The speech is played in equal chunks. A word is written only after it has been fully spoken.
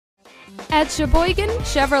At Sheboygan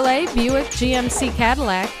Chevrolet Buick GMC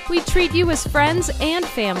Cadillac, we treat you as friends and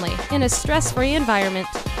family in a stress-free environment.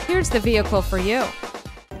 Here's the vehicle for you.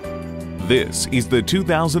 This is the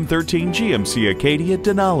 2013 GMC Acadia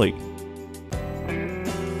Denali.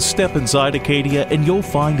 Step inside Acadia and you'll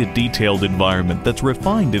find a detailed environment that's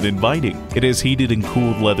refined and inviting. It has heated and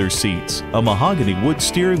cooled leather seats, a mahogany wood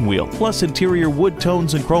steering wheel, plus interior wood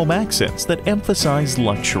tones and chrome accents that emphasize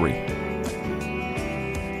luxury.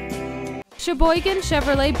 Sheboygan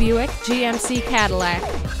Chevrolet Buick GMC Cadillac.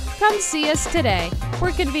 Come see us today.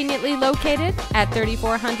 We're conveniently located at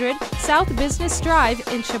 3400 South Business Drive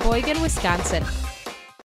in Sheboygan, Wisconsin.